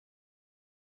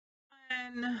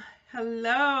everyone.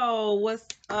 Hello, what's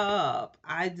up?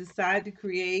 I decided to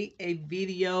create a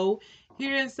video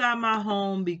here inside my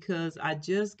home because I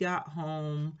just got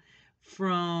home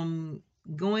from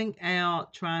going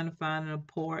out trying to find an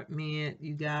apartment,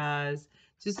 you guys.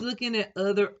 Just looking at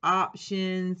other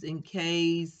options in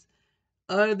case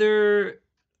other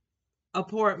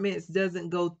apartments doesn't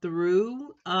go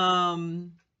through.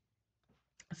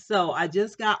 So I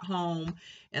just got home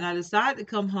and I decided to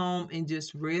come home and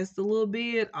just rest a little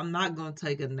bit. I'm not going to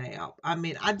take a nap.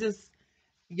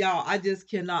 Y'all, I just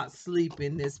cannot sleep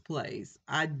in this place.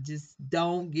 I just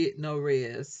don't get no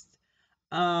rest.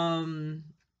 Um,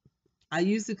 I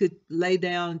used to could lay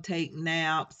down and take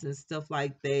naps and stuff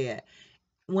like that.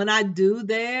 When I do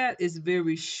that, it's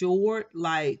very short.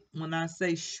 Like when I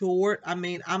say short, I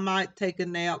mean I might take a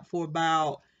nap for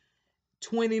about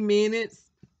 20 minutes,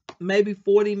 maybe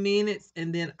 40 minutes,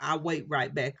 and then I wake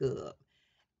right back up.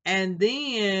 And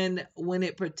then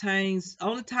only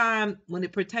time when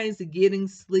it pertains to getting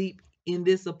sleep in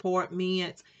this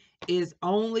apartment is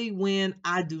only when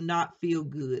I do not feel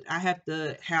good. I have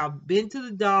to have been to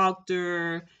the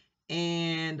doctor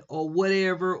and or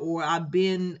whatever, or I've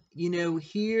been,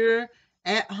 here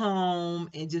at home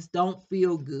and just don't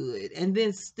feel good. And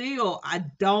then still I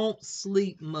don't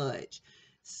sleep much.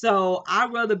 So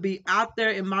I'd rather be out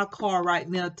there in my car right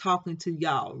now talking to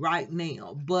y'all right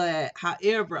now. But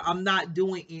however, I'm not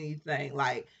doing anything.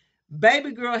 Like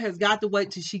baby girl has got to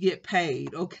wait till she get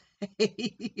paid. Okay.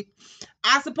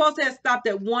 I supposed to have stopped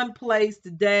at one place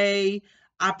today.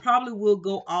 I probably will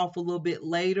go off a little bit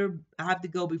later. I have to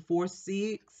go before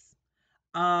 6.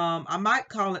 I might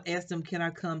call and ask them, can I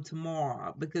come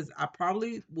tomorrow? Because I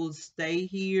probably will stay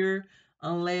here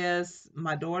unless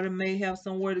my daughter may have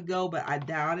somewhere to go, but I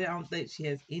doubt it. I don't think she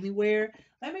has anywhere.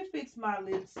 Let me fix my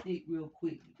lipstick real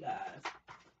quick, you guys.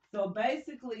 So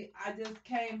basically, I just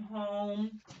came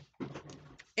home,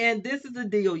 and this is the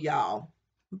deal, y'all.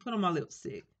 Put on my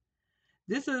lipstick.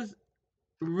 This is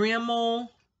Rimmel.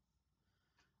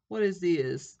 What is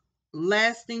this?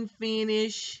 Lasting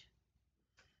Finish,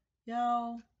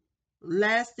 y'all.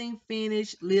 Lasting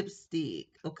Finish lipstick.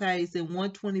 Okay, it's in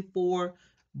 124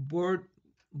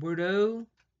 Bordeaux.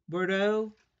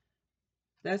 Bordeaux.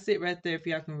 That's it right there if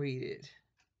y'all can read it.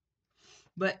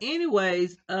 But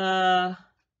anyways, I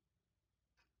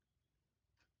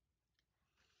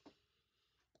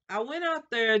went out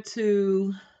there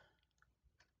to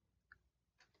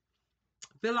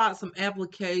fill out some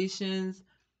applications.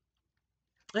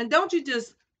 And don't it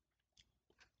just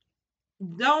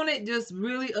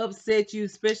really upset you,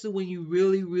 especially when you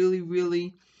really, really,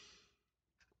 really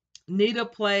need a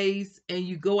place and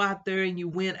you go out there and you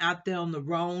went out there on the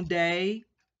wrong day.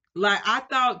 Like I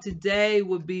thought today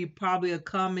would be probably a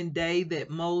common day that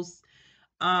most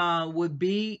would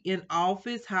be in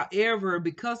office. However,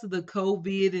 because of the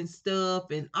COVID and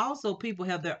stuff, and also people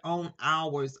have their own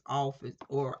hours office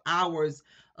or hours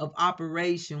of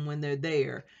operation when they're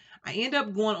there. I end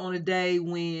up going on a day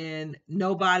when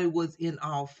nobody was in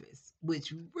office,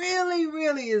 which really,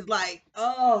 really is like,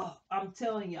 oh, I'm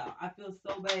telling y'all, I feel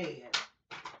so bad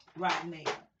right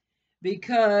now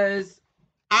because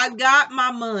I got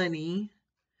my money.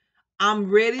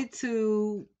 I'm ready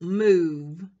to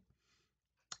move,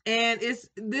 and this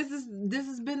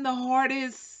has been the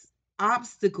hardest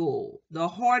obstacle, the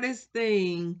hardest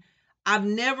thing. I've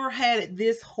never had it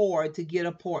this hard to get an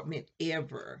apartment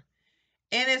ever.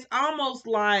 And it's almost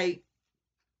like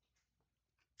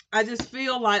I just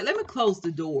feel like, let me close the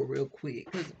door real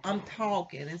quick because I'm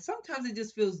talking, and sometimes it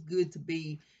just feels good to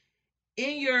be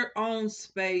in your own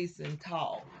space and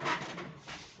talk.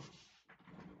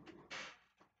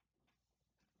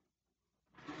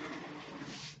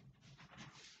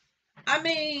 I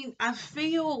mean, I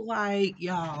feel like,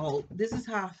 y'all, this is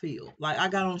how I feel. Like, I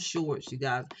got on shorts, you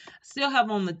guys. I still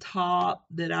have on the top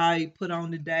that I put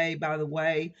on today, by the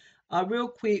way. Real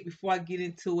quick, before I get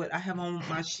into it, I have on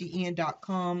my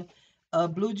Shein.com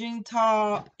blue jean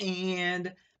top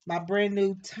and my brand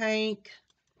new tank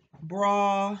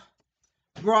bra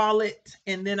bralette,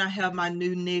 and then I have my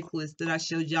new necklace that I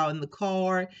showed y'all in the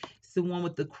car. It's the one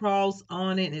with the cross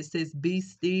on it and it says be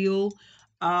still.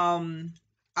 um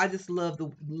I just love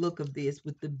the look of this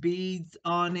with the beads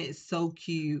on it. It's so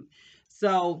cute.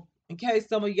 So in case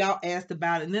some of y'all asked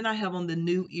about it, and then I have on the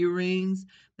new earrings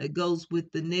that goes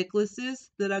with the necklaces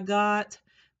that I got,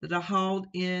 that I hauled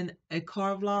in a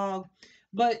car vlog.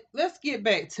 But let's get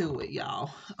back to it,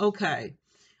 y'all. Okay,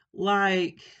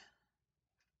 like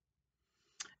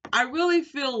I really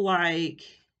feel like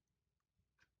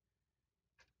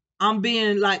I'm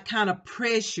being like kind of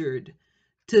pressured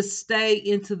to stay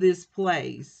into this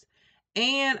place.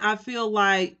 And I feel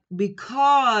like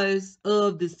because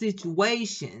of the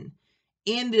situation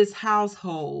in this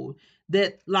household,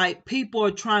 that like people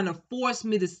are trying to force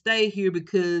me to stay here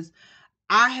because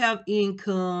I have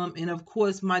income, and of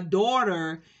course my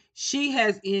daughter, she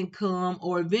has income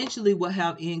or eventually will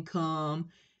have income,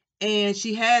 and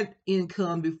she had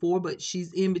income before, but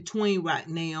she's in between right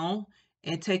now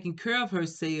and taking care of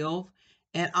herself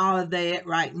and all of that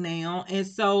right now. And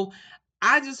so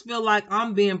I just feel like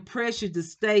I'm being pressured to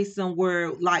stay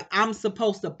somewhere, like I'm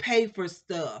supposed to pay for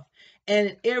stuff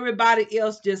and everybody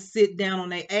else just sit down on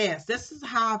their ass. This is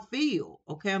how I feel.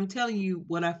 Okay, I'm telling you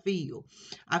what I feel.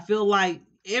 I feel like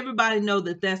everybody know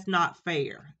that that's not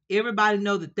fair. Everybody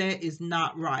know that that is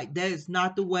not right. That is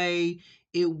not the way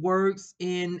it works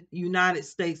in United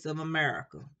States of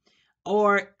America.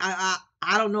 Or I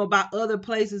don't know about other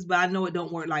places, but I know it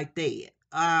don't work like that.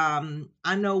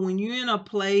 I know when you're in a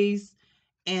place,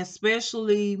 and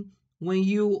especially when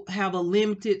you have a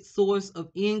limited source of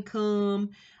income,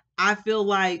 I feel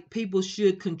like people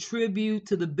should contribute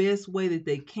to the best way that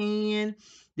they can.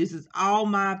 This is all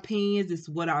my opinions. This is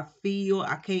what I feel.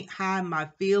 I can't hide my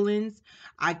feelings.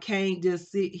 I can't just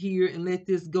sit here and let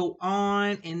this go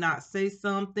on and not say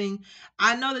something.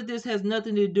 I know that this has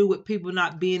nothing to do with people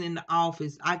not being in the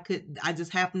office. I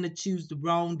just happen to choose the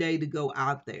wrong day to go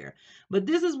out there. But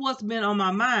this is what's been on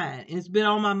my mind. It's been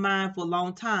on my mind for a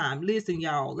long time. Listen,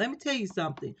 y'all, let me tell you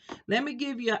something. Let me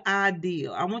give you an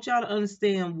idea. I want y'all to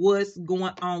understand what's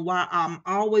going on, why I'm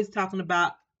always talking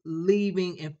about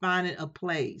leaving and finding a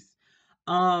place.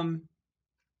 Um,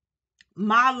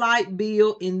 my light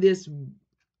bill in this,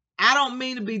 I don't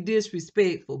mean to be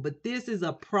disrespectful, but this is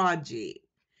a project.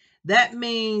 That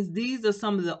means these are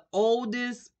some of the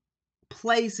oldest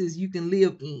places you can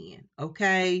live in,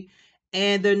 okay?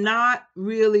 And they're not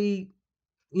really,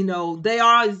 they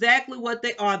are exactly what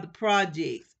they are, the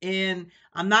projects. And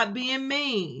I'm not being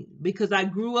mean because I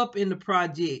grew up in the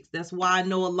projects. That's why I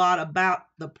know a lot about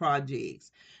the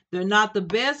projects. They're not the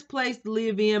best place to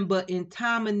live in, but in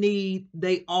time of need,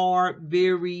 they are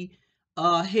very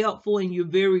helpful, and you're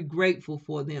very grateful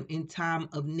for them in time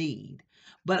of need.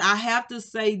 But I have to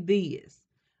say this,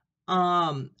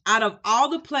 out of all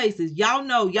the places, y'all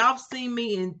know, y'all seen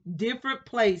me in different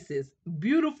places,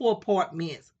 beautiful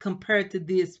apartments compared to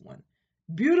this one.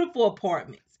 Beautiful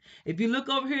apartments. If you look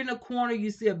over here in the corner,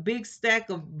 you see a big stack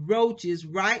of roaches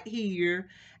right here.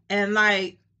 And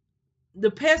like, the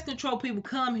pest control people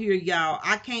come here, y'all.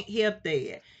 I can't help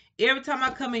that. Every time I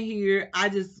come in here, I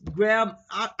just grab,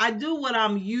 I do what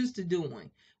I'm used to doing,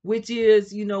 which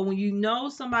is,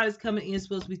 when somebody's coming in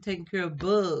supposed to be taking care of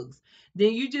bugs,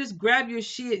 then you just grab your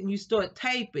shit and you start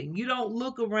taping. You don't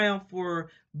look around for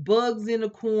bugs in the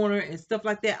corner and stuff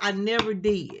like that. I never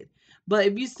did. But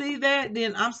if you see that,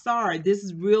 then I'm sorry. This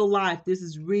is real life. This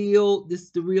is real. This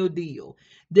is the real deal.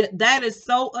 That is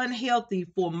so unhealthy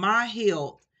for my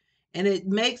health, and it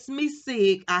makes me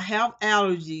sick. I have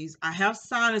allergies. I have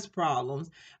sinus problems.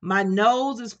 My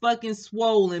nose is fucking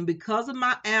swollen because of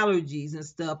my allergies and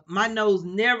stuff. My nose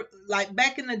never, like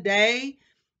back in the day,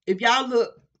 if y'all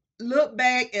look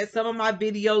back at some of my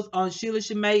videos on Sheila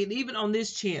Shemay, and even on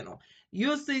this channel,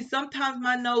 you'll see sometimes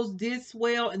my nose did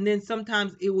swell and then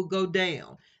sometimes it would go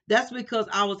down. That's because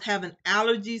I was having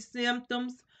allergy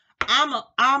symptoms.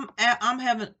 I'm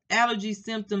having allergy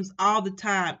symptoms all the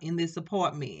time in this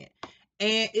apartment,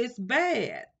 and it's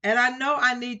bad. And I know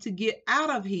I need to get out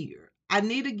of here. I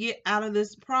need to get out of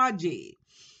this project.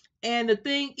 And the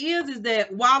thing is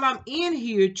that while I'm in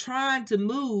here trying to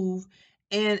move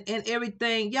and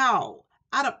everything, y'all,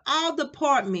 out of all the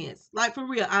apartments, like for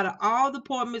real, out of all the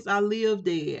apartments I lived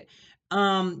at,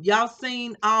 y'all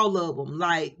seen all of them,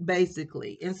 like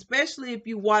basically, and especially if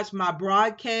you watch my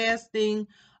broadcasting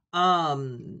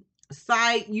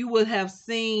site, you would have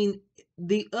seen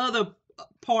the other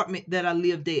apartment that I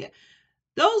lived at.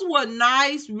 Those were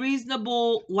nice,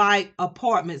 reasonable, like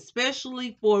apartments,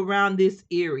 especially for around this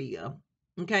area.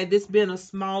 Okay, this being a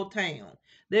small town,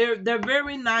 they're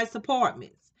very nice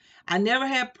apartments. I never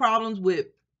had problems with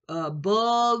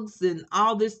bugs and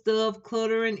all this stuff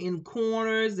cluttering in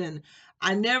corners, and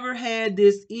I never had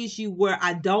this issue where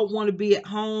I don't want to be at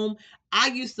home. I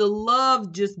used to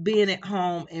love just being at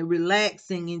home and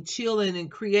relaxing and chilling and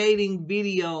creating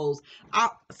videos.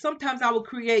 Sometimes I would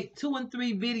create 2 and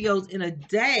 3 videos in a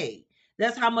day.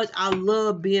 That's how much I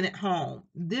love being at home.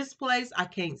 This place, I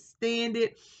can't stand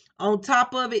it. On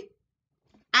top of it,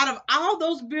 out of all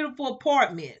those beautiful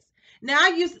apartments, now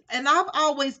I've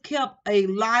always kept a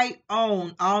light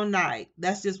on all night.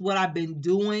 That's just what I've been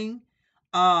doing.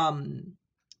 Um,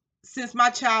 since my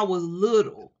child was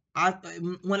little.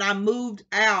 When I moved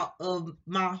out of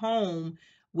my home,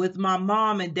 with my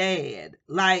mom and dad.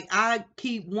 Like, I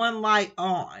keep one light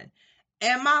on.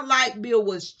 And my light bill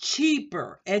was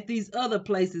cheaper at these other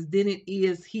places than it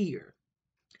is here.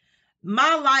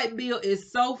 My light bill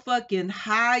is so fucking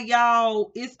high,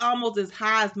 y'all. It's almost as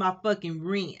high as my fucking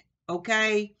rent.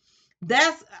 Okay.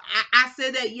 I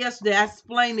said that yesterday. I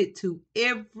explained it to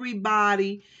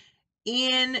everybody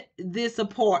in this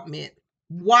apartment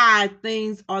why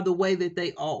things are the way that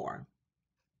they are.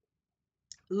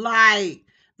 Like,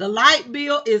 the light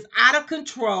bill is out of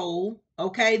control.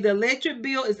 Okay. The electric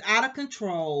bill is out of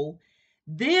control.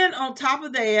 Then on top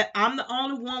of that, I'm the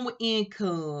only one with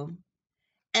income.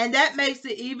 And that makes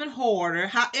it even harder.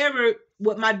 However,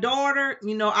 with my daughter,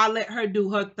 I let her do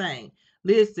her thing.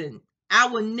 Listen, I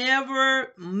will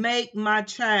never make my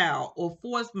child or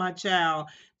force my child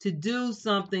to do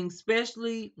something,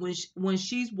 especially when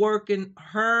she's working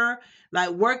hard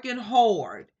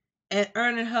and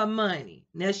earning her money.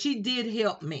 Now, she did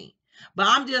help me. But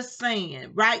I'm just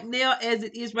saying, right now, as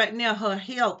it is right now, her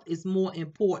health is more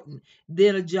important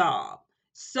than a job.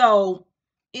 So,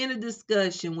 in a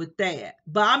discussion with that.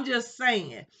 But I'm just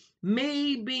saying,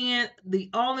 me being the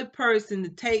only person to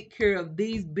take care of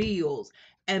these bills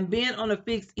and being on a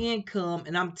fixed income,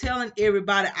 and I'm telling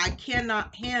everybody I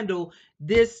cannot handle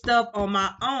this stuff on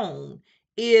my own,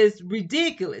 is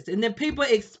ridiculous. And then people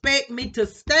expect me to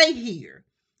stay here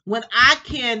when I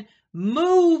can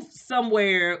move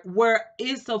somewhere where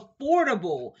it's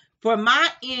affordable for my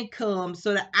income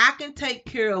so that I can take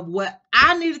care of what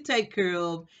I need to take care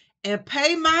of and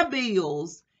pay my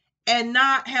bills and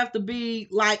not have to be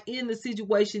like in the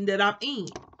situation that I'm in.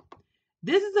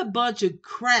 This is a bunch of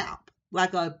crap,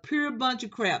 like a pure bunch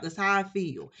of crap. That's how I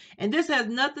feel. And this has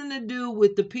nothing to do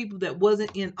with the people that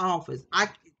wasn't in office. I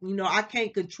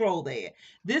can't control that.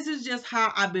 This is just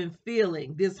how I've been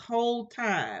feeling this whole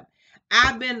time.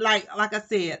 I've been like I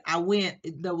said,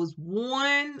 there was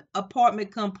one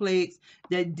apartment complex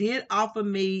that did offer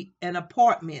me an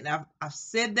apartment. I've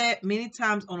said that many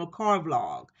times on a car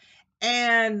vlog.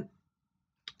 And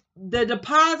the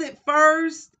deposit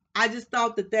first, I just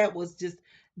thought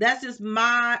that's just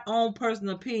my own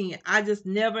personal opinion. I just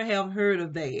never have heard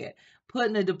of that.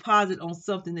 Putting a deposit on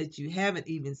something that you haven't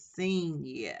even seen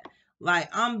yet. Like,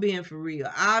 I'm being for real.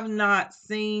 I've not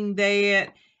seen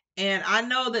that. And I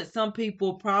know that some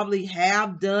people probably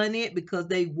have done it because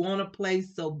they want a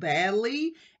place so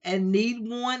badly and need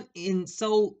one in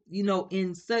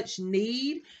such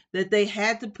need that they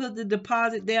had to put the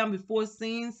deposit down before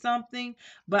seeing something.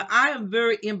 But I am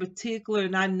very in particular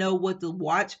and I know what to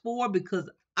watch for because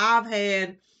I've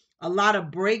had a lot of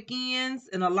break-ins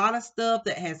and a lot of stuff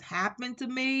that has happened to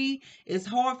me. It's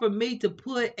hard for me to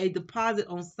put a deposit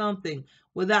on something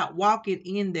without walking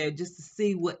in there just to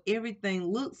see what everything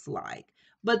looks like.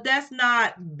 But that's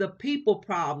not the people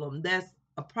problem. That's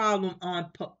a problem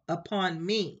upon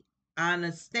me. I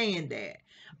understand that.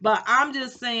 But I'm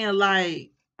just saying,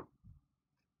 like,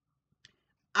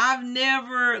 I've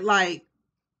never, like,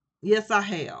 yes, I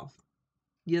have.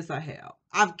 Yes, I have.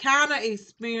 I've kind of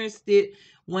experienced it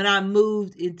when I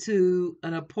moved into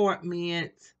an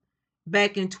apartment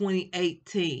back in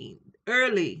 2018,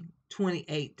 early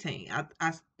 2018.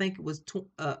 I think it was,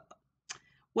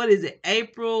 what is it,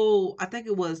 April? I think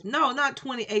it was, no, not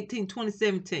 2018,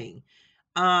 2017.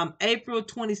 April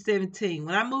 2017.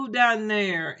 When I moved down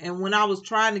there and when I was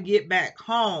trying to get back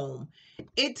home,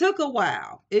 it took a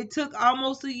while. It took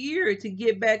almost a year to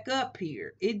get back up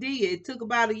here. It did. It took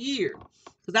about a year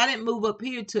because I didn't move up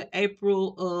here to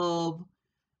April of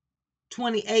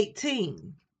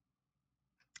 2018.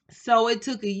 So it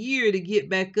took a year to get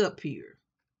back up here.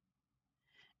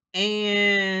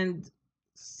 And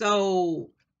so,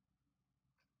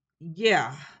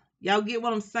 yeah, y'all get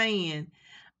what I'm saying.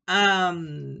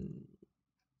 Um,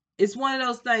 it's one of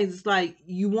those things. It's like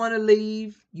you want to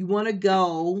leave, you want to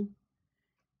go,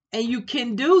 and you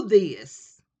can do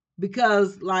this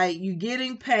because, like, you're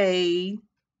getting paid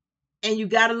and you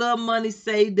got a little money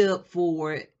saved up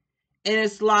for it. And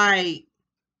it's like,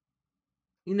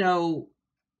 you know,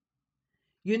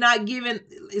 you're not given,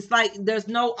 it's like there's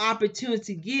no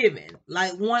opportunity given.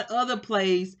 Like one other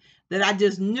place that I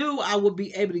just knew I would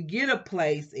be able to get a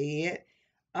place at,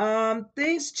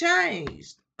 things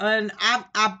changed. And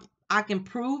I can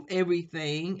prove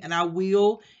everything and I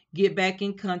will get back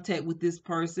in contact with this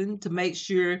person to make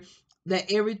sure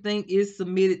that everything is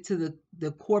submitted to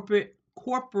the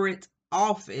corporate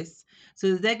office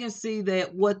so that they can see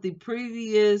that what the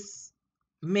previous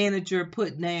manager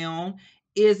put down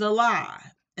is a lie.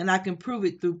 And I can prove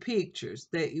it through pictures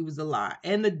that it was a lie.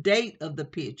 And the date of the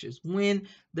pictures, when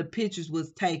the pictures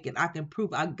was taken. I can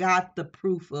prove, I got the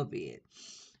proof of it.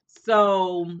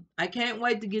 So I can't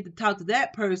wait to get to talk to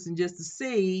that person just to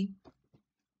see,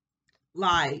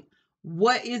 like,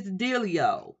 what is the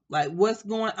dealio? Like, what's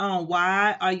going on?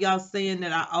 Why are y'all saying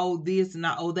that I owe this and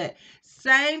I owe that?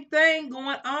 Same thing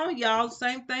going on, y'all.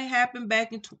 Same thing happened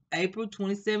back in April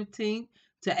 2017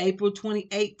 to April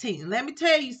 2018. Let me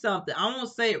tell you something. I want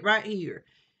to say it right here.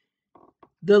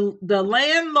 The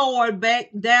landlord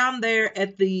back down there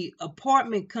at the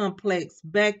apartment complex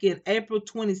back in April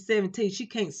 2017, she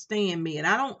can't stand me, and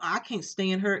I can't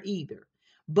stand her either.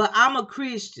 But I'm a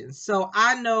Christian, so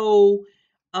I know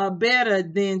better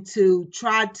than to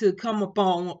try to come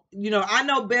upon, I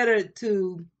know better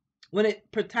to, when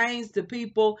it pertains to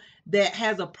people that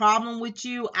has a problem with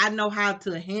you, I know how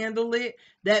to handle it.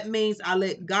 That means I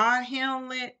let God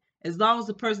handle it, as long as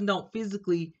the person don't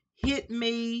physically hit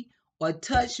me or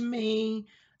touch me.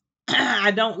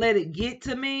 I don't let it get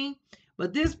to me.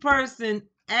 But this person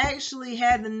actually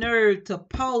had the nerve to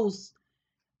post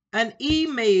an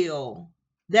email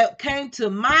that came to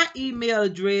my email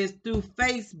address through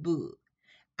Facebook.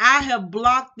 I have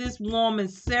blocked this woman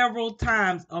several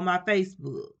times on my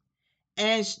Facebook.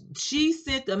 And she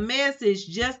sent a message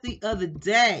just the other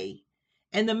day.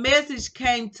 And the message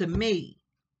came to me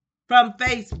from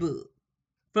Facebook,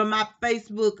 from my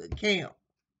Facebook account.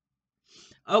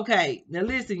 Okay, now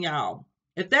listen, y'all.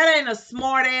 If that ain't a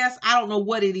smart ass, I don't know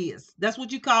what it is. That's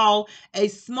what you call a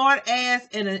smart ass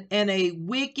and a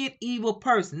wicked, evil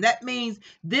person. That means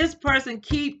this person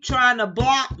keep trying to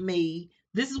block me.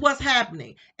 This is what's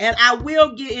happening. And I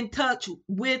will get in touch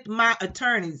with my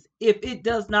attorneys if it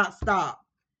does not stop.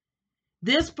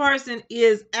 This person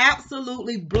is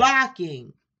absolutely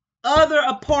blocking other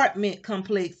apartment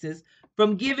complexes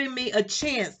from giving me a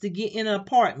chance to get in an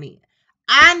apartment.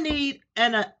 I need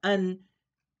an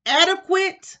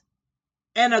adequate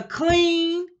and a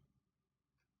clean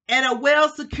and a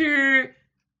well-secured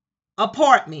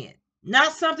apartment.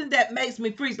 Not something that makes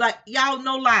me freeze. Like, y'all,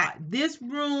 no lie. This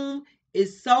room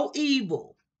is so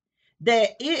evil that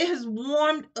it has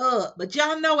warmed up. But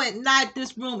y'all know at night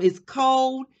this room is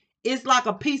cold. It's like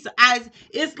a piece of ice.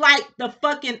 It's like the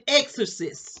fucking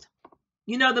Exorcist.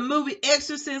 You know, the movie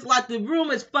Exorcist, like the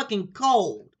room is fucking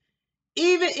cold.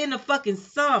 Even in the fucking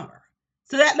summer.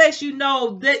 So that lets you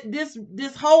know that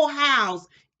this whole house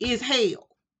is hell.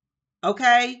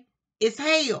 Okay? It's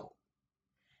hell.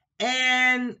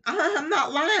 And I'm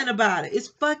not lying about it. It's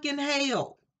fucking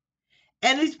hell.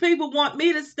 And these people want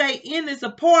me to stay in this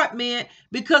apartment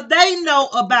because they know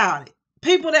about it.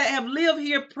 People that have lived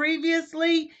here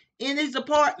previously in these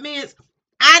apartments,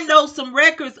 I know some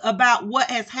records about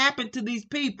what has happened to these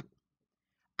people.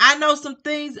 I know some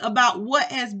things about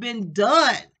what has been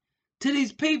done to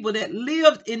these people that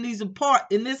lived in this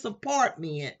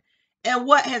apartment and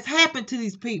what has happened to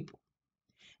these people.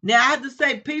 Now, I have to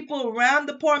say, people around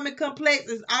the apartment complex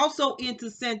is also into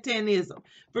Satanism.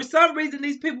 For some reason,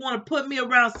 these people want to put me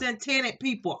around satanic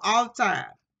people all the time.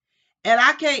 And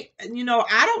I can't,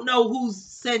 I don't know who's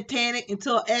satanic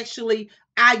until actually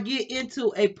I get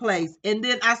into a place. And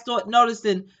then I start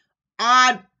noticing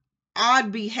odd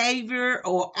behavior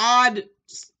or odd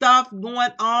stuff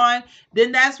going on.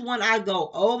 Then that's when I go,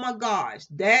 oh my gosh,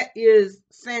 that is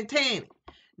satanic.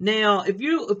 Now, if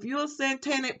you're a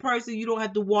satanic person, you don't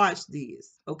have to watch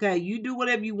this. Okay, you do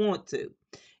whatever you want to.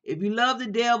 If you love the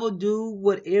devil, do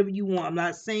whatever you want. I'm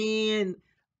not saying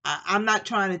I'm not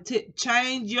trying to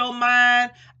change your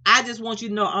mind. I just want you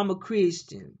to know I'm a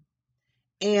Christian.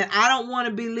 And I don't want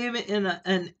to be living in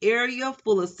an area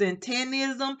full of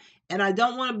satanism. And I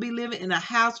don't want to be living in a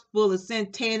house full of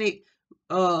satanic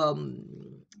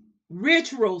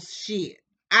ritual shit.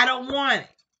 I don't want it.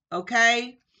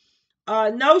 Okay?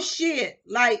 No shit.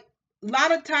 Like, a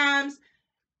lot of times,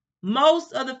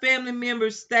 most of the family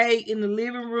members stay in the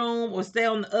living room or stay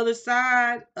on the other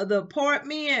side of the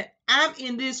apartment. I'm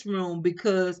in this room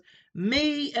because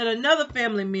me and another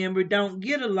family member don't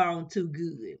get along too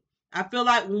good. I feel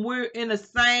like when we're in the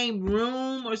same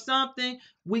room or something,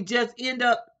 we just end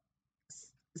up,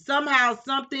 somehow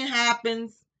something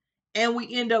happens and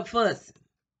we end up fussing.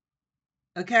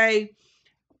 Okay?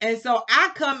 And so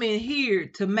I come in here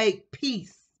to make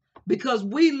peace because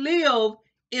we live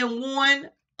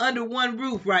under one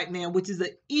roof right now, which is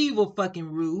an evil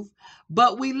fucking roof,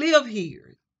 but we live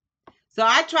here. So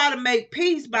I try to make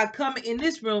peace by coming in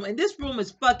this room, and this room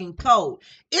is fucking cold.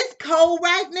 It's cold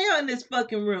right now in this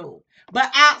fucking room.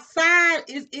 But outside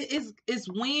it's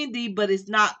windy, but it's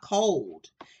not cold.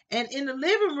 And in the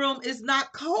living room, it's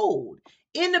not cold.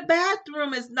 In the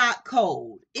bathroom, it's not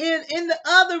cold. In the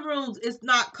other rooms, it's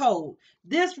not cold.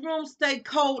 This room stay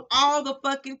cold all the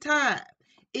fucking time.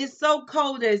 It's so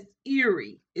cold that it's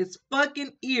eerie. It's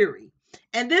fucking eerie.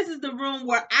 And this is the room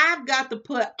where I've got to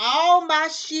put all my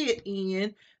shit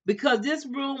in, because this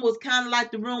room was kind of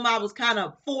like the room I was kind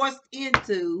of forced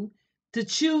into to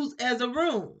choose as a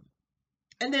room.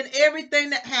 And then everything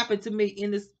that happened to me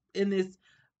in this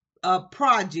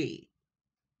project.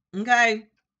 Okay.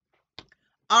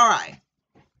 All right.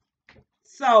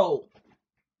 So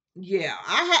yeah,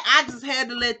 I just had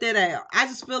to let that out. I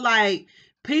just feel like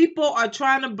people are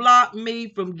trying to block me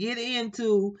from getting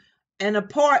into an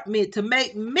apartment to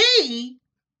make me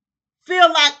feel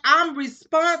like I'm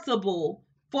responsible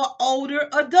for older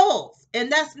adults.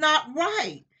 And that's not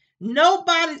right.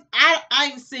 Nobody,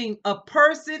 I ain't seen a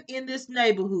person in this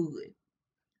neighborhood.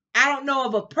 I don't know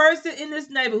of a person in this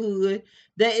neighborhood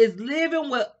that is living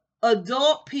with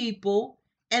adult people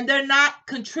and they're not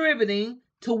contributing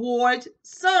towards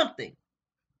something.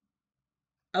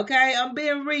 Okay, I'm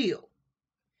being real.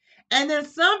 And then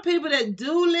some people that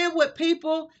do live with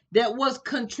people that was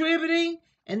contributing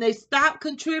and they stop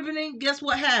contributing, guess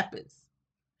what happens?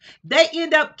 They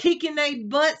end up kicking their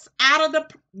butts out of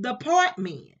the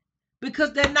apartment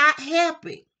because they're not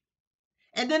happy.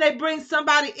 And then they bring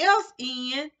somebody else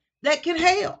in that can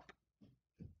help.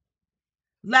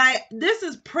 Like, this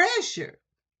is pressure.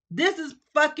 This is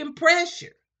fucking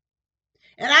pressure.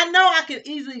 And I know I can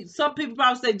easily, some people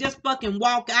probably say, just fucking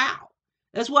walk out.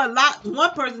 That's what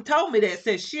one person told me that,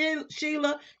 said,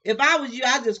 Sheila, if I was you,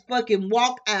 I'd just fucking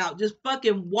walk out. Just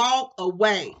fucking walk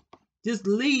away. Just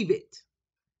leave it.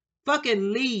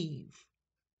 Fucking leave.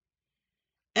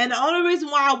 And the only reason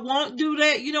why I won't do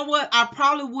that, you know what? I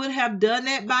probably would have done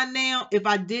that by now if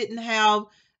I didn't have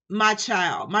my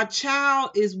child. My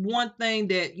child is one thing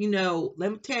that,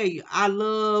 let me tell you,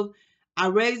 I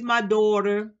raised my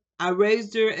daughter. I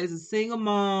raised her as a single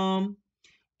mom.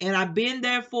 And I've been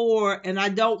there for her, and I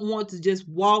don't want to just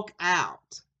walk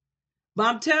out. But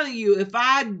I'm telling you, if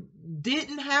I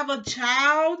didn't have a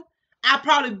child, I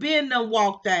probably been done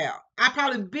walked out. I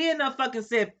probably been done fucking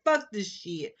said, fuck this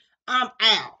shit. I'm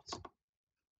out.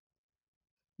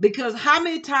 Because how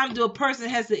many times do a person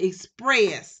has to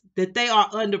express that they are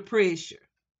under pressure?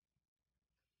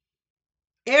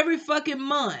 Every fucking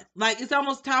month. Like, it's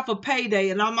almost time for payday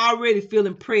and I'm already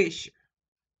feeling pressure.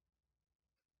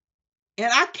 And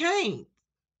I can't.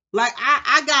 Like,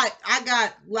 I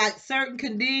got like certain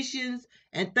conditions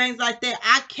and things like that.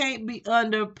 I can't be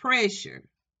under pressure.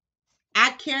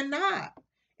 I cannot.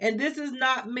 And this is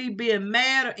not me being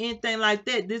mad or anything like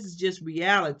that. This is just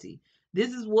reality.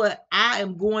 This is what I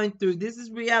am going through. This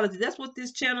is reality. That's what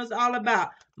this channel is all about.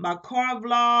 My car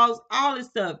vlogs, all this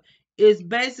stuff is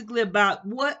basically about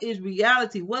what is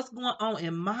reality, what's going on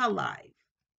in my life.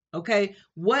 Okay?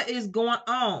 What is going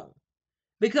on?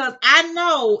 Because I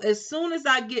know as soon as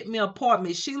I get me an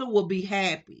apartment, Sheila will be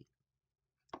happy.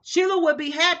 Sheila will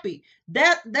be happy.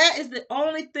 That is the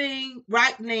only thing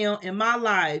right now in my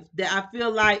life that I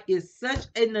feel like is such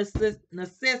a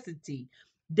necessity,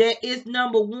 that is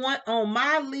number one on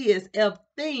my list of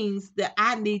things that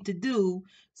I need to do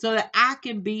so that I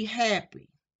can be happy.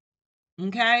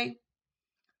 Okay?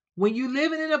 When you're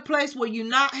living in a place where you're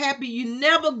not happy, you're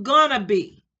never gonna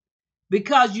be,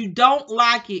 because you don't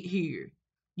like it here.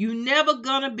 You're never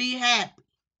gonna be happy.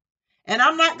 And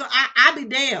I'm not gonna, I be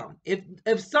damned.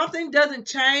 If something doesn't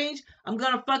change, I'm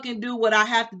gonna fucking do what I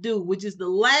have to do, which is the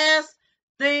last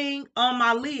thing on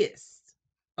my list,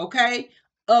 okay,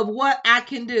 of what I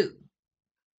can do.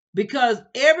 Because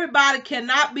everybody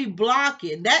cannot be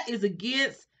blocking. That is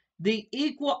against the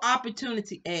Equal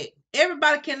Opportunity Act.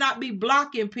 Everybody cannot be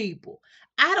blocking people.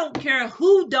 I don't care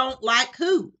who don't like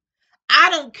who. I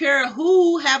don't care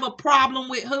who have a problem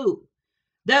with who.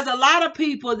 There's a lot of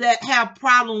people that have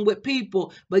problem with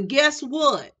people, but guess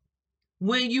what?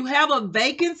 When you have a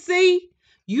vacancy,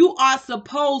 you are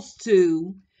supposed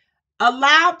to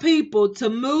allow people to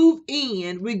move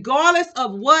in regardless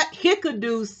of what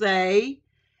Hickadoo say,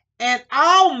 and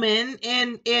Almond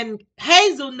and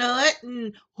Hazelnut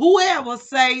and whoever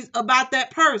says about that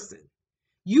person.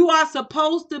 You are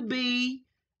supposed to be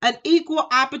an equal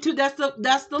opportunity.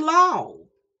 That's the law.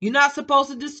 You're not supposed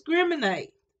to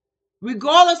discriminate,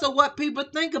 regardless of what people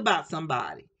think about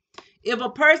somebody. If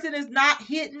a person is not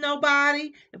hitting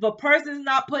nobody, if a person is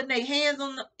not putting their hands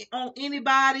on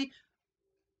anybody,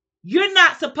 you're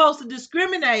not supposed to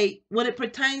discriminate when it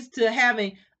pertains to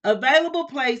having available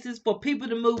places for people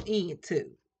to move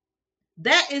into.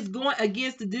 That is going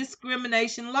against the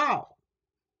discrimination law.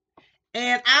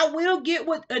 And I will get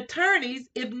with attorneys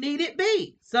if needed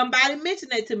be. Somebody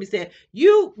mentioned that to me, said,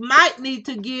 you might need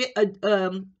to get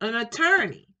an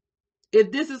attorney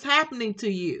if this is happening to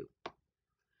you.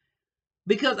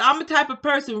 Because I'm the type of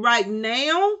person right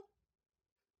now,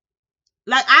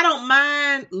 Like, I don't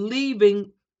mind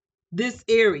leaving this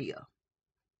area.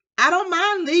 I don't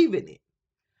mind leaving it.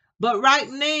 But right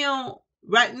now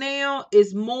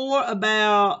it's more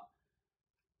about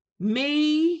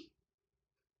me.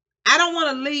 I don't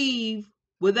want to leave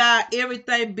without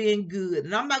everything being good.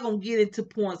 And I'm not going to get into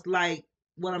points like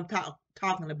what I'm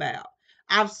talking about.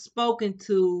 I've spoken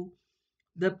to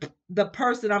the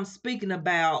person I'm speaking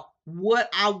about, what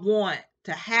I want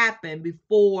to happen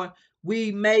before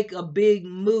we make a big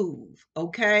move,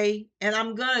 okay? And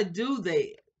I'm going to do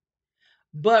that.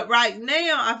 But right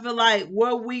now, I feel like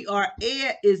where we are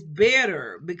at is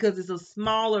better because it's a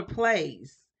smaller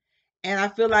place. And I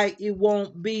feel like it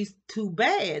won't be too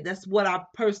bad. That's what I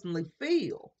personally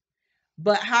feel.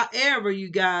 But however, you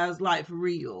guys, like for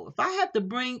real, if I have to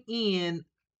bring in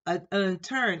an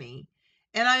attorney,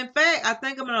 and in fact, I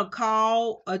think I'm going to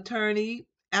call attorney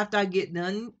after I get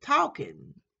done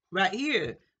talking right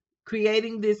here,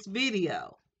 creating this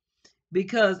video.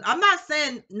 Because I'm not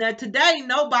saying, now today,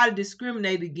 nobody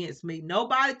discriminated against me.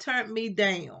 Nobody turned me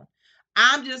down.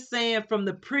 I'm just saying from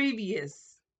the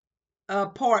previous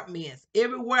apartments,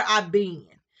 everywhere I've been,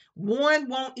 one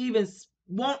won't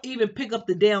even pick up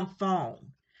the damn phone.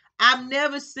 I've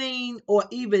never seen or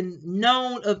even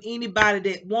known of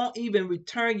anybody that won't even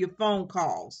return your phone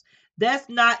calls. That's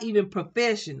not even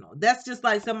professional. That's just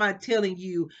like somebody telling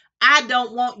you, I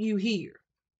don't want you here.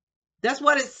 That's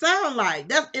what it sounds like.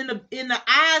 That's in the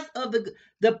eyes of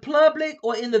the public,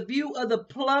 or in the view of the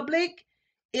public.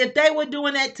 If they were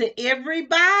doing that to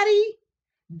everybody,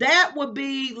 that would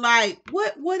be like,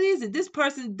 what is it? This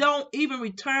person don't even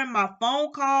return my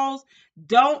phone calls,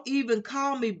 don't even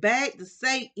call me back to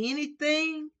say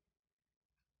anything.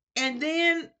 And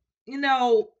then,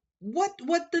 what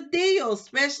the deal,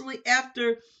 especially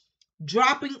after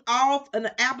dropping off an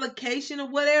application or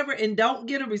whatever and don't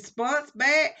get a response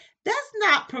back? That's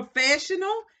not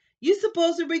professional. You're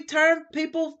supposed to return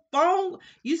people's phone.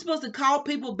 You're supposed to call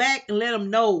people back and let them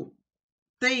know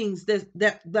things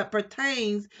that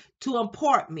pertains to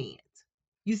apartment.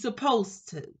 You're supposed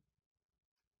to,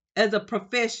 as a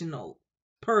professional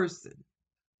person.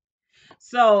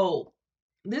 So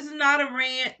this is not a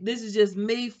rant. This is just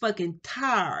me fucking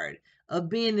tired of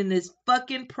being in this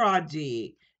fucking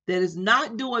project that is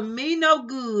not doing me no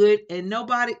good and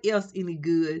nobody else any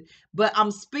good. But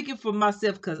I'm speaking for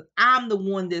myself because I'm the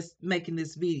one that's making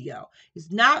this video.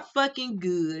 It's not fucking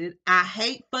good. I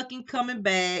hate fucking coming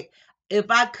back.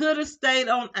 If I could have stayed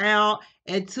on out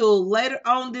until later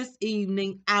on this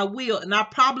evening, I will. And I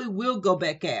probably will go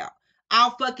back out.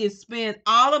 I'll fucking spend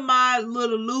all of my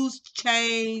little loose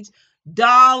change,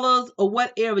 dollars or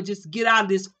whatever, just get out of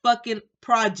this fucking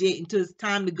project until it's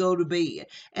time to go to bed.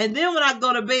 And then when I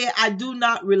go to bed, I do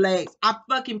not relax. I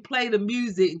fucking play the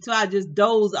music until I just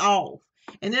doze off.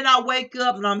 And then I wake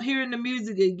up and I'm hearing the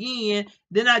music again.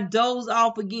 Then I doze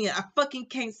off again. I fucking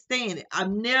can't stand it.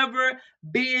 I've never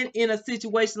been in a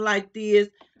situation like this.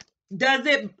 Does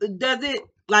it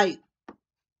like,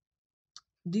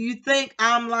 do you think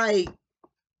I'm like,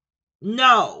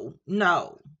 no.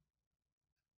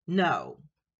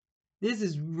 This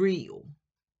is real.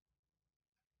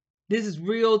 This is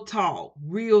real talk,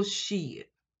 real shit.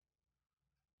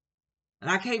 And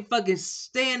I can't fucking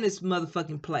stand this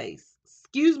motherfucking place.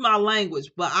 Excuse my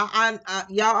language, but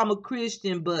y'all, I'm a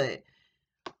Christian, but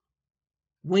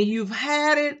when you've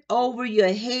had it over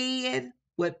your head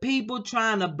with people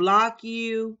trying to block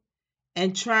you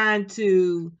and trying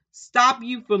to stop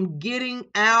you from getting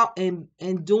out and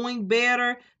doing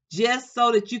better just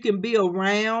so that you can be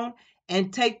around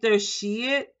and take their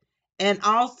shit, and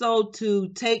also to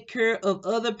take care of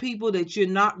other people that you're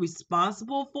not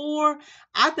responsible for,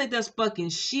 I think that's fucking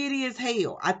shitty as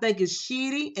hell. I think it's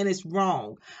shitty and it's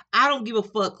wrong. I don't give a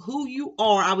fuck who you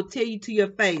are. I would tell you to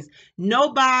your face.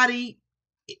 Nobody,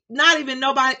 not even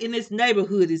nobody in this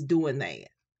neighborhood is doing that.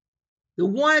 The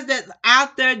ones that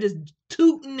out there just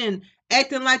tooting and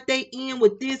acting like they in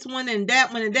with this one and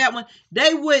that one and that one,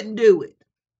 they wouldn't do it.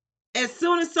 As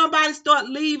soon as somebody start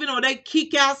leaving or they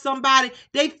kick out somebody,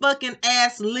 they fucking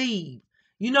ass leave.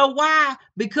 You know why?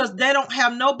 Because they don't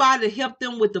have nobody to help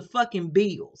them with the fucking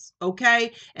bills,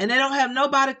 okay? And they don't have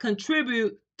nobody to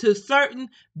contribute to certain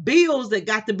bills that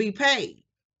got to be paid.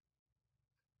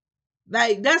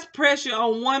 Like, that's pressure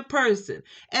on one person,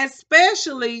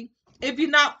 especially if you're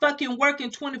not fucking working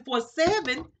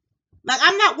 24/7. Like,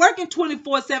 I'm not working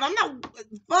 24/7. I'm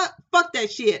not, fuck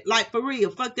that shit. Like, for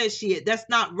real, fuck that shit. That's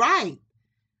not right.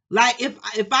 Like, if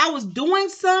I was doing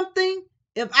something,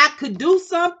 if I could do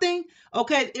something,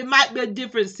 okay, it might be a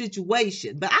different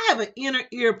situation. But I have an inner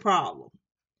ear problem.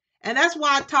 And that's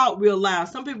why I talk real loud.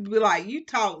 Some people be like, you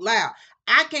talk loud.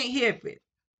 I can't help it.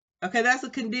 Okay, that's a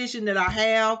condition that I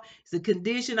have. It's a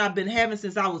condition I've been having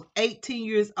since I was 18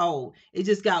 years old. It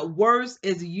just got worse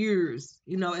as years,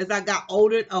 as I got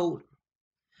older and older.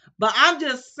 But I'm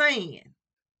just saying,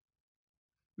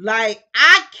 like,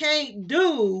 I can't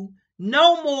do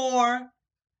no more.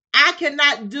 I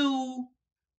cannot do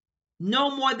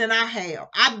no more than I have.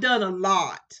 I've done a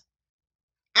lot.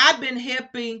 I've been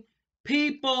helping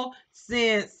people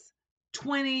since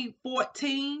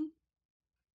 2014.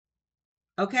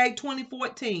 Okay,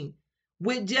 2014,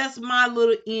 with just my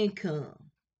little income.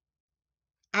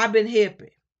 I've been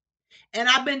helping. And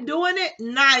I've been doing it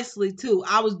nicely too.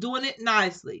 I was doing it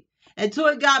nicely. Until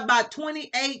it got about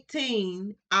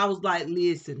 2018, I was like,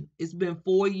 listen, it's been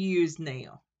 4 years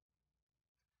now.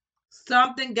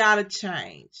 Something got to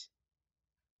change.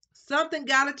 Something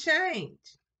got to change.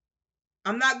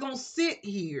 I'm not going to sit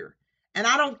here. And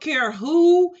I don't care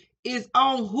who is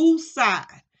on whose side.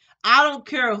 I don't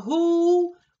care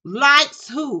who likes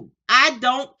who. I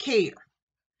don't care.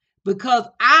 Because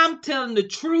I'm telling the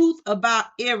truth about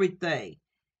everything.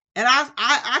 And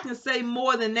I can say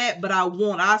more than that, but I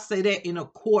won't. I'll say that in a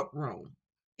courtroom,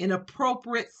 in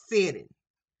appropriate setting.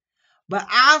 But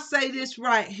I'll say this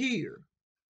right here.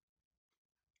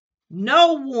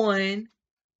 No one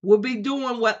will be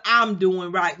doing what I'm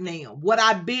doing right now, what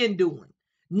I've been doing.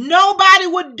 Nobody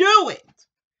would do it.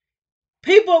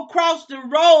 People across the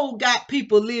road got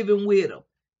people living with them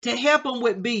to help them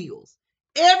with bills.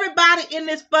 Everybody in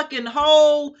this fucking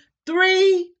whole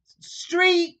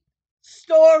 3-story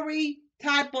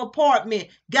type of apartment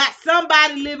got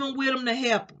somebody living with them to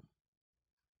help them.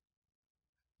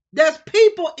 There's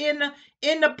people in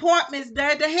the apartments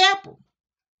there to help them.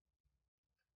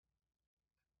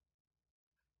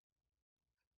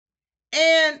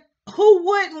 And who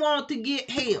wouldn't want to get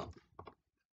help?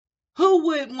 Who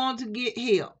wouldn't want to get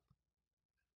help?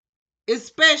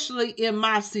 Especially in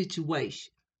my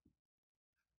situation.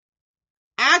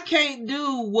 I can't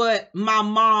do what my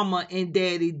mama and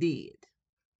daddy did.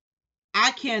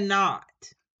 I cannot.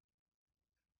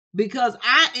 Because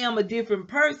I am a different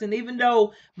person, even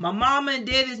though my mama and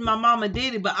daddy is my mama and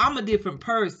daddy, but I'm a different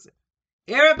person.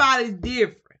 Everybody's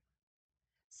different.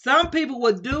 Some people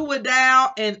would do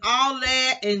without and all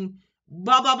that and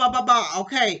blah, blah, blah, blah, blah.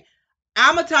 Okay,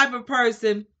 I'm a type of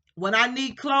person, when I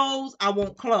need clothes, I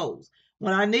want clothes.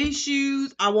 When I need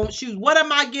shoes, I want shoes. What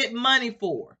am I getting money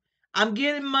for? I'm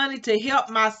getting money to help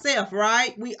myself,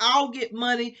 right? We all get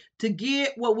money to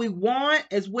get what we want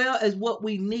as well as what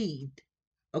we need.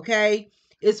 Okay?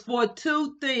 It's for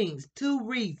 2 things, 2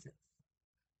 reasons.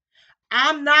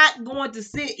 I'm not going to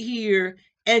sit here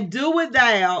and do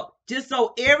without just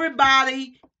so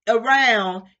everybody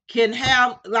around can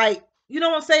have, like, you know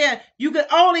what I'm saying? You can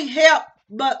only help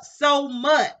but so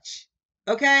much.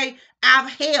 Okay? I've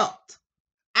helped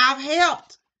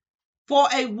for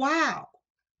a while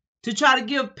to try to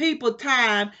give people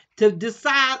time to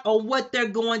decide on what they're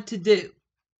going to do.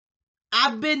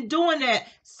 I've been doing that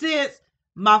since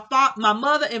my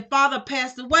mother and father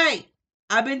passed away.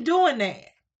 I've been doing that.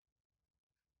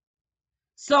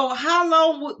 So how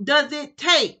long does it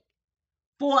take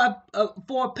for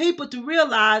people to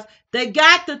realize they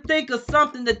got to think of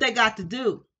something that they got to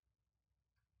do?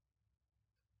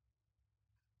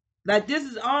 Like, this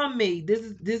is on me. This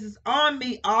is on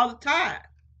me all the time.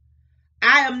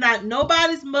 I am not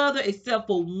nobody's mother except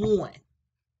for one.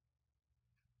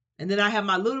 And then I have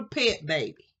my little pet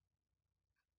baby.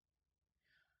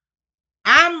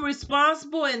 I'm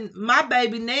responsible, and my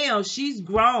baby now, she's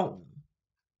grown.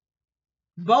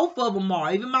 Both of them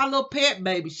are. Even my little pet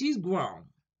baby, she's grown.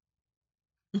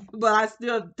 But I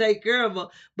still take care of her.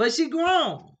 But she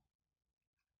grown.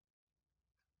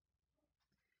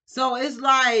 So it's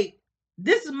like,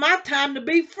 this is my time to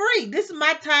be free. This is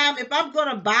my time. If I'm going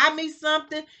to buy me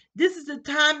something, this is the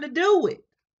time to do it.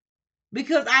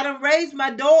 Because I done raised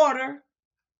my daughter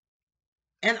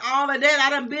and all of that. I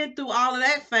done been through all of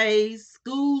that phase.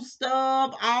 School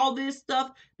stuff, all this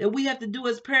stuff that we have to do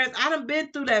as parents. I done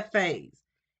been through that phase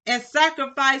and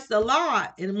sacrificed a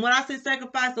lot. And when I say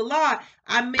sacrifice a lot,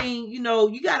 I mean, you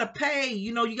got to pay.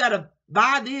 You got to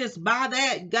buy this, buy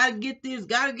that. Got to get this,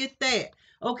 got to get that.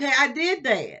 Okay, I did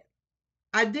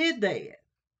that.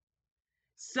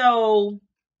 So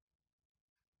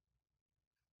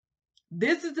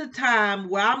this is the time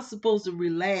where I'm supposed to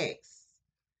relax.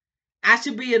 I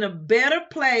should be in a better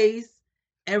place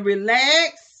and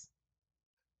relax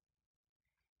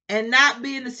and not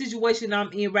be in the situation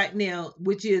I'm in right now,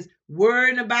 which is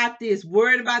worrying about this,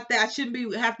 worrying about that. I shouldn't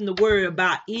be having to worry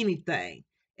about anything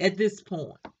at this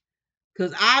point.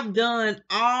 Because I've done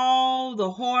all the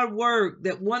hard work.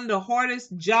 That one of the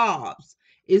hardest jobs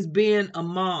is being a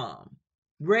mom.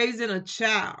 raising a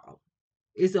child.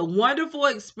 It's a wonderful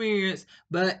experience,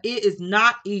 but it is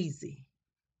not easy.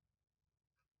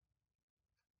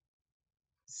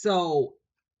 So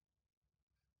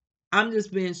I'm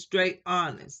just being straight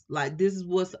honest. Like, this is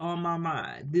what's on my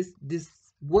mind. This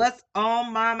what's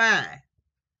on my mind.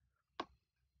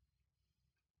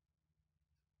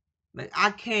 Like,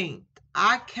 I can't.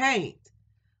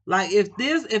 Like,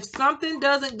 if something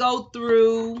doesn't go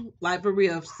through, like for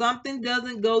real, if something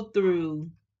doesn't go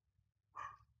through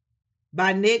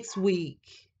by next week,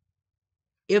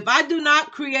 if I do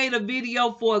not create a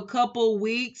video for a couple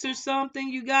weeks or something,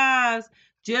 you guys,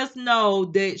 just know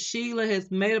that Sheila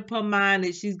has made up her mind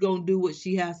that she's going to do what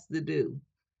she has to do.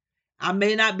 I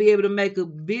may not be able to make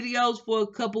videos for a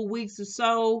couple weeks or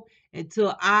so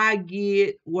until I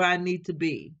get where I need to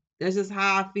be. That's just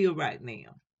how I feel right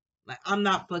now. Like, I'm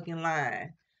not fucking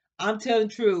lying. I'm telling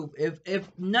the truth. If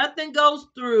nothing goes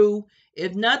through,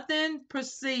 if nothing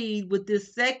proceed with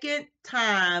this second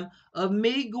time of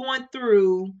me going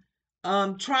through,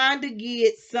 trying to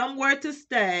get somewhere to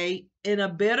stay in a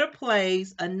better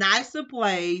place, a nicer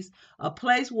place, a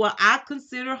place where I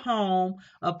consider home,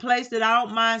 a place that I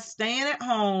don't mind staying at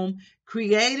home,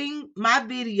 creating my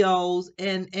videos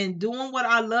and doing what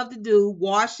I love to do,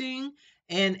 washing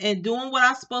and doing what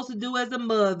I'm supposed to do as a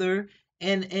mother,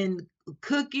 and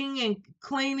cooking and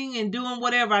cleaning and doing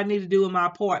whatever I need to do in my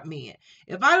apartment.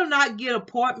 If I do not get an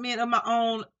apartment of my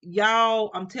own,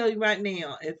 y'all, I'm telling you right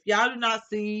now, if y'all do not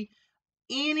see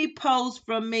any post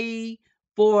from me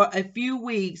for a few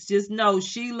weeks, just know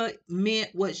Sheila meant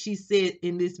what she said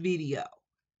in this video.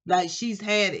 Like, she's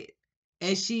had it.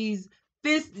 And she's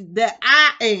fist that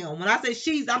I am. When I say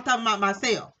she's, I'm talking about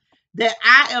myself. That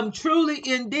I am truly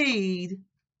indeed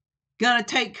gonna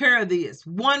take care of this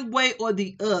one way or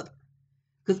the other.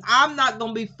 Because I'm not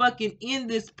gonna be fucking in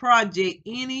this project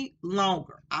any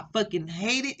longer. I fucking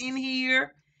hate it in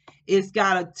here. It's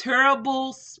got a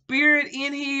terrible spirit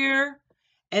in here.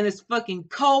 And it's fucking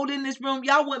cold in this room.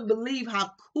 Y'all wouldn't believe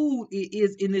how cool it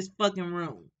is in this fucking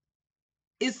room.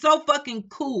 It's so fucking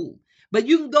cool. But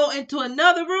you can go into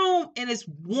another room and it's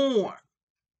warm.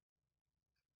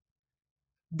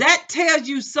 That tells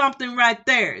you something right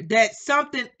there. That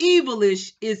something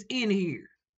evilish is in here.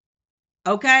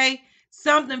 Okay?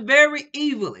 Something very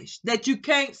evilish. That you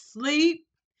can't sleep.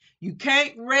 You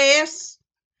can't rest.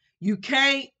 You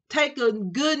can't take a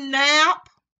good nap.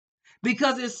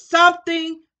 Because it's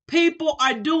something people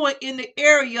are doing in the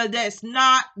area that's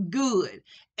not good.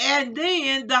 And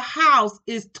then the house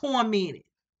is tormented.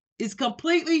 It's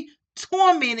completely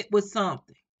tormented with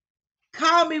something.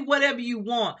 Call me whatever you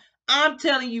want. I'm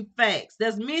telling you facts.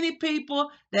 There's many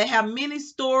people that have many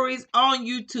stories on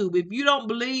YouTube. If you don't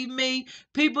believe me,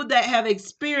 people that have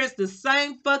experienced the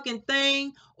same fucking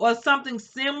thing or something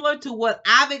similar to what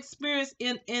I've experienced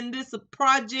in this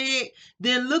project,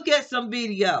 then look at some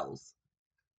videos.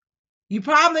 You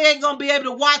probably ain't going to be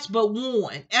able to watch but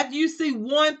one. After you see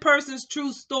one person's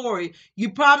true story,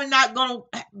 you're probably going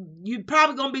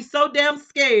to be so damn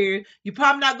scared, you're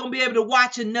probably not going to be able to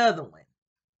watch another one.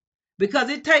 Because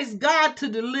it takes God to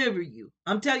deliver you.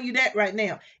 I'm telling you that right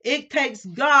now. It takes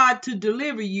God to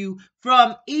deliver you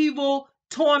from evil,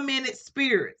 tormented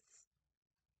spirits.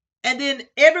 And then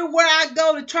everywhere I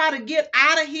go to try to get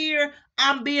out of here,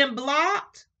 I'm being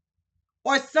blocked.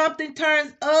 Or something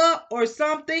turns up or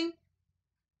something.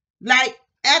 Like,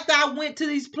 after I went to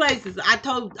these places, I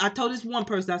told this one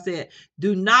person, I said,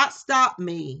 do not stop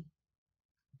me.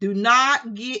 Do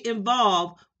not get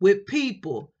involved with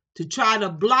people to try to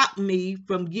block me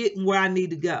from getting where I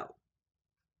need to go.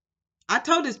 I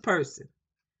told this person,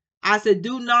 I said,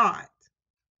 do not.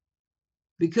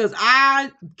 Because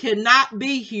I cannot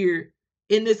be here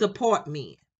in this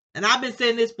apartment. And I've been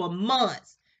saying this for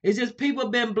months. It's just people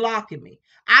have been blocking me.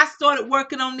 I started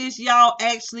working on this, y'all,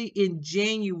 actually in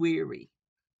January.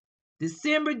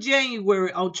 December,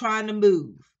 January, on trying to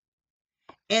move.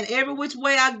 And every which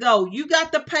way I go, you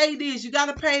got to pay this, you got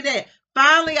to pay that.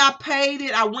 Finally, I paid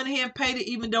it. I went ahead and paid it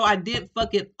even though I didn't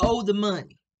fucking owe the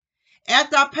money.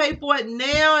 After I paid for it,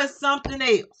 now it's something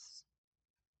else.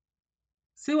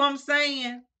 See what I'm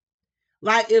saying?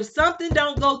 Like, if something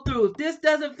don't go through, if this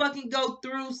doesn't fucking go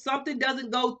through, something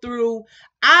doesn't go through,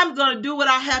 I'm going to do what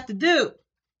I have to do.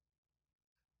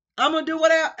 I'm going to do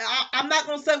whatever. I'm not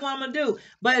going to say what I'm going to do.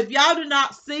 But if y'all do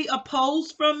not see a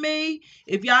post from me,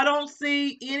 if y'all don't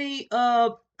see any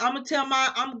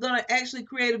I'm going to actually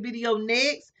create a video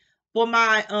next for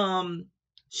my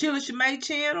Sheila Shemay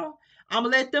channel. I'm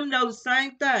going to let them know the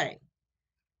same thing.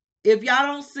 If y'all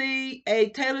don't see a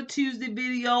Taylor Tuesday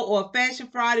video or a Fashion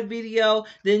Friday video,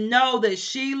 then know that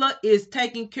Sheila is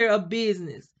taking care of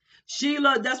business.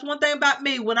 Sheila, that's one thing about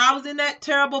me. When I was in that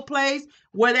terrible place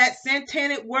where that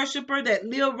satanic worshiper that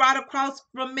lived right across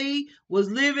from me was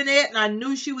living at, and I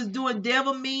knew she was doing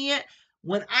devil men,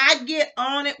 when I get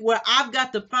on it where I've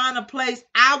got to find a place,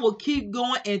 I will keep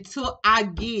going until I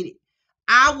get it.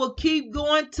 I will keep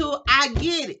going till I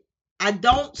get it. I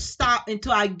don't stop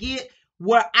until I get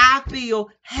where I feel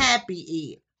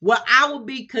happy in, where I will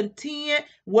be content,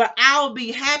 where I will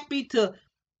be happy to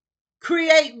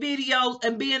create videos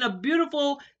and be in a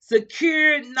beautiful,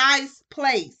 secure, nice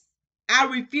place. I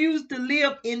refuse to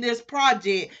live in this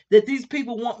project that these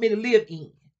people want me to live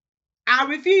in. I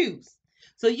refuse.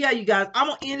 So yeah, you guys, I'm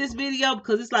gonna end this video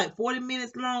because it's like 40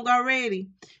 minutes long already.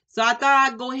 So I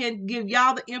thought I'd go ahead and give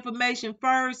y'all the information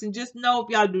first, and just know if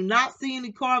y'all do not see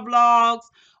any car vlogs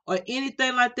or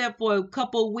anything like that for a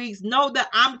couple of weeks, know that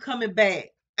I'm coming back.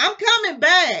 I'm coming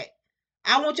back.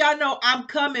 I want y'all to know I'm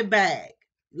coming back.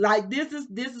 Like this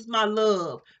is my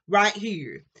love right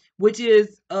here, which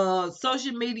is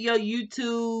social media,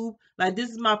 YouTube. Like this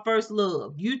is my first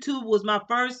love. YouTube was my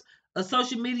first a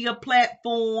social media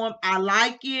platform. I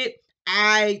like it.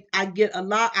 I get a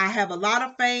lot. I have a lot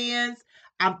of fans.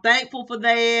 I'm thankful for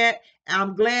that.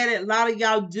 I'm glad that a lot of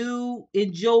y'all do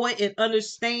enjoy and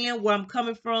understand where I'm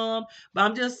coming from. But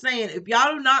I'm just saying, if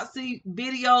y'all do not see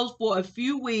videos for a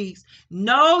few weeks,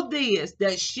 know this,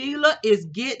 that Sheila is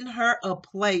getting her a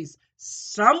place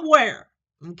somewhere.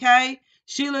 Okay?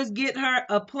 Sheila's getting her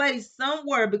a place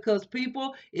somewhere because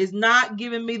people is not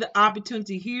giving me the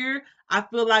opportunity here. I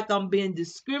feel like I'm being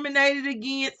discriminated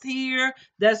against here.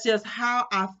 That's just how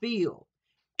I feel.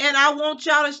 And I want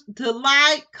y'all to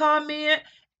like, comment,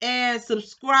 and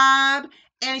subscribe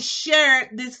and share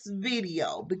this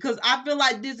video because I feel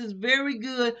like this is very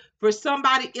good for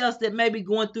somebody else that may be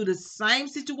going through the same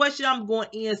situation I'm going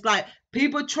in. It's like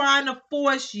people trying to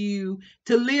force you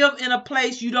to live in a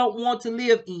place you don't want to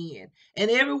live in. And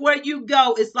everywhere you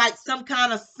go, it's like some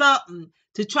kind of something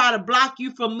to try to block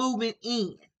you from moving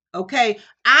in. Okay,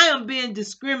 I am being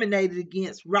discriminated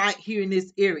against right here in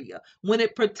this area when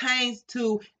it pertains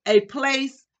to a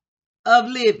place of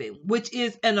living, which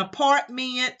is an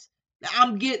apartment.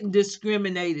 I'm getting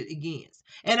discriminated against.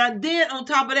 And then on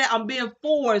top of that, I'm being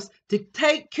forced to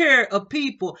take care of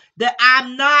people that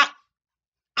I'm not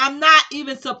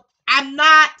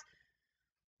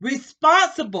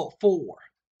responsible for.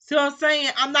 See what I'm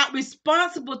saying? I'm not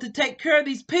responsible to take care of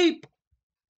these people.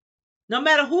 No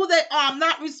matter who they are, I'm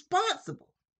not responsible.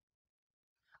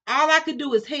 All I can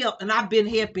do is help, and I've been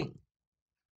helping.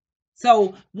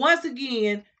 So once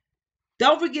again,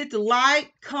 don't forget to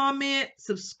like, comment,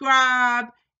 subscribe,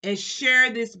 and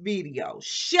share this video.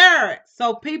 Share it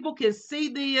so people can see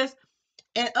this,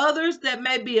 and others that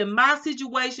may be in my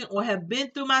situation or have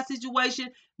been through my situation,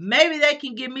 maybe they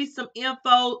can give me some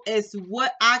info as to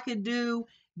what I can do.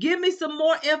 Give me some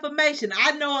more information.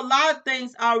 I know a lot of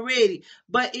things already,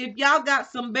 but if y'all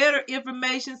got some better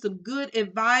information, some good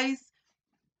advice,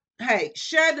 hey,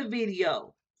 share the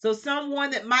video so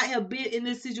someone that might have been in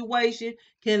this situation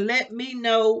can let me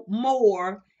know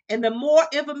more. And the more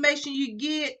information you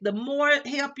get, the more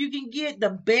help you can get, the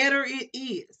better it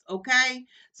is. Okay?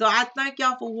 So I thank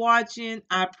y'all for watching.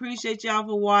 I appreciate y'all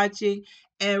for watching.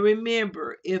 And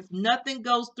remember, if nothing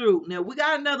goes through, now we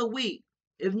got another week.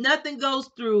 If nothing goes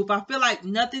through, if I feel like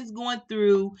nothing's going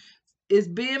through, it's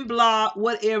being blocked,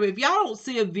 whatever. If y'all don't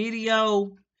see a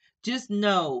video, just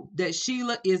know that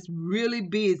Sheila is really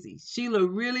busy. Sheila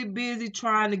really busy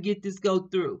trying to get this go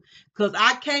through. Because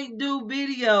I can't do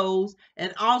videos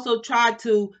and also try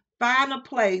to find a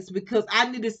place because I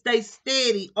need to stay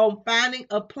steady on finding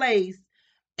a place.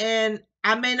 And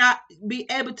I may not be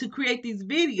able to create these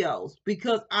videos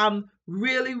because I'm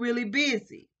really, really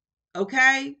busy.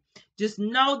 Okay? Just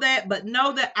know that, but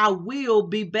know that I will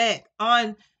be back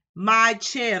on my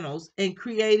channels and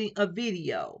creating a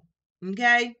video.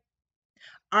 Okay?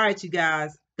 All right, you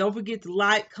guys. Don't forget to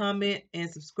like, comment, and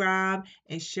subscribe,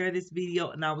 and share this video.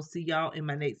 And I will see y'all in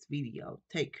my next video.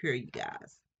 Take care, you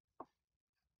guys.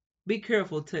 Be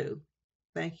careful, too.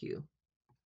 Thank you.